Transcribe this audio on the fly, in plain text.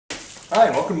Hi,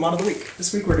 and welcome to Mod of the Week.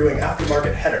 This week we're doing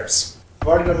aftermarket headers. I've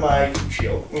already done my heat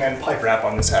shield and pipe wrap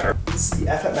on this header. This is the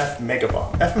FMF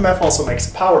Megabomb. FMF also makes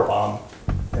a power bomb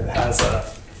that has a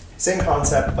same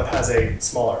concept but has a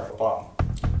smaller bomb.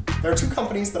 There are two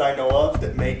companies that I know of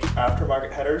that make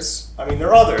aftermarket headers. I mean, there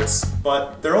are others,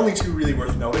 but there are only two really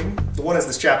worth noting. The one is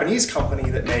this Japanese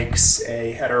company that makes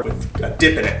a header with a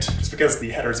dip in it. Just because the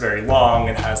header is very long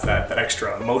and has that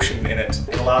extra motion in it,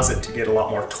 it allows it to get a lot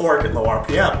more torque at low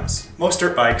RPMs. Most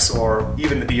dirt bikes, or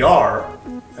even the DR,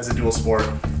 as a dual sport,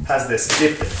 has this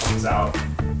dip that comes out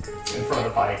in front of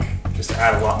the bike just to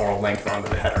add a lot more length onto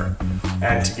the header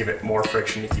and to give it more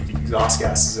friction to keep the exhaust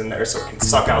gases in there so it can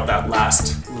suck out that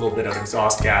last little bit of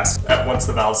exhaust gas once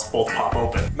the valves both pop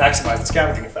open, maximize the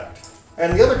scavenging effect.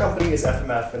 And the other company is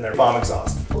FMF and their bomb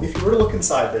exhaust. If you were to look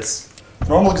inside this, the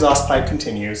normal exhaust pipe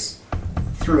continues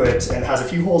through it and has a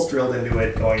few holes drilled into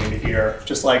it going into here,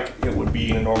 just like it would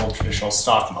be in a normal traditional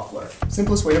stock muffler.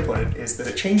 Simplest way to put it is that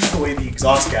it changes the way the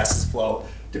exhaust gases flow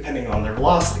depending on their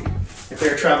velocity. If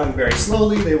they're traveling very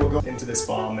slowly, they will go into this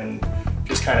bomb and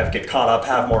just kind of get caught up,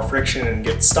 have more friction, and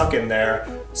get stuck in there,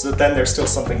 so that then there's still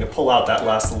something to pull out that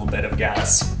last little bit of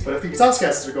gas. But if the exhaust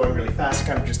gases are going really fast, it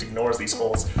kind of just ignores these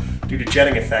holes. Due to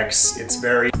jetting effects, it's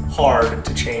very hard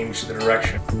to change the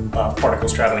direction of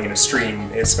particles traveling in a stream,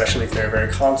 especially if they're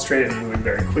very concentrated and moving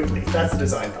very quickly. That's the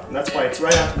design problem. That's why it's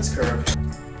right after this curve.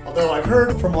 Although I've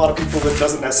heard from a lot of people that it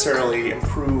doesn't necessarily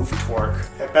improve torque.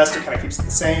 At best, it kind of keeps it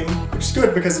the same, which is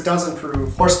good because it does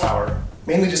improve horsepower,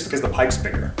 mainly just because the pipe's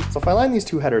bigger. So if I line these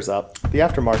two headers up, the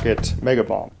aftermarket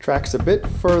Megabomb tracks a bit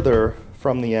further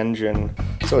from the engine,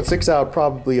 so it sticks out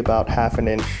probably about half an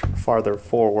inch farther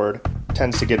forward.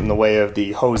 Tends to get in the way of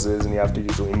the hoses, and you have to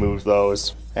usually move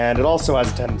those. And it also has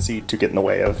a tendency to get in the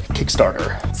way of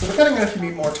Kickstarter. So depending on if you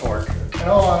need more torque, in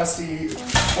all honesty,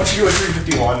 once you do a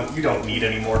 351, you don't need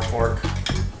any more torque,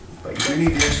 but you do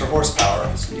need the extra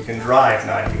horsepower, so you can drive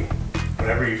 90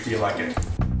 whenever you feel like it.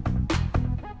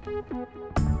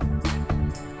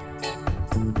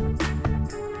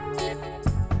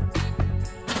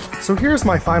 So here's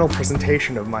my final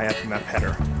presentation of my FMF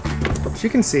header. As you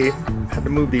can see, I had to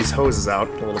move these hoses out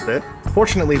a little bit.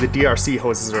 Fortunately, the DRC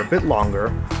hoses are a bit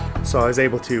longer, so I was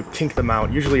able to kink them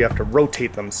out. Usually you have to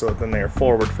rotate them so that then they're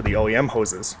forward for the OEM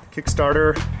hoses.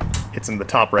 Kickstarter hits in the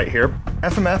top right here.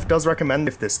 FMF does recommend,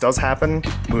 if this does happen,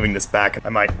 moving this back. I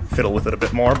might fiddle with it a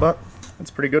bit more, but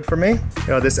that's pretty good for me. You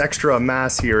know, this extra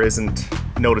mass here isn't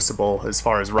noticeable as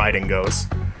far as riding goes.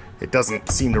 It doesn't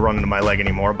seem to run into my leg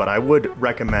anymore, but I would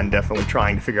recommend definitely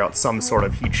trying to figure out some sort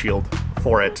of heat shield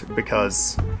for it,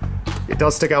 because it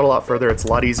does stick out a lot further, it's a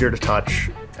lot easier to touch,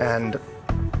 and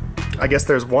I guess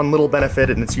there's one little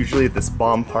benefit, and it's usually this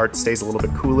bomb part stays a little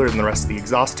bit cooler than the rest of the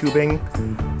exhaust tubing,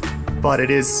 but it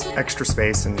is extra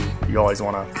space and you always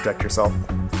want to protect yourself.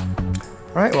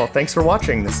 Alright, well, thanks for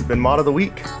watching. This has been Mod of the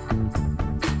Week.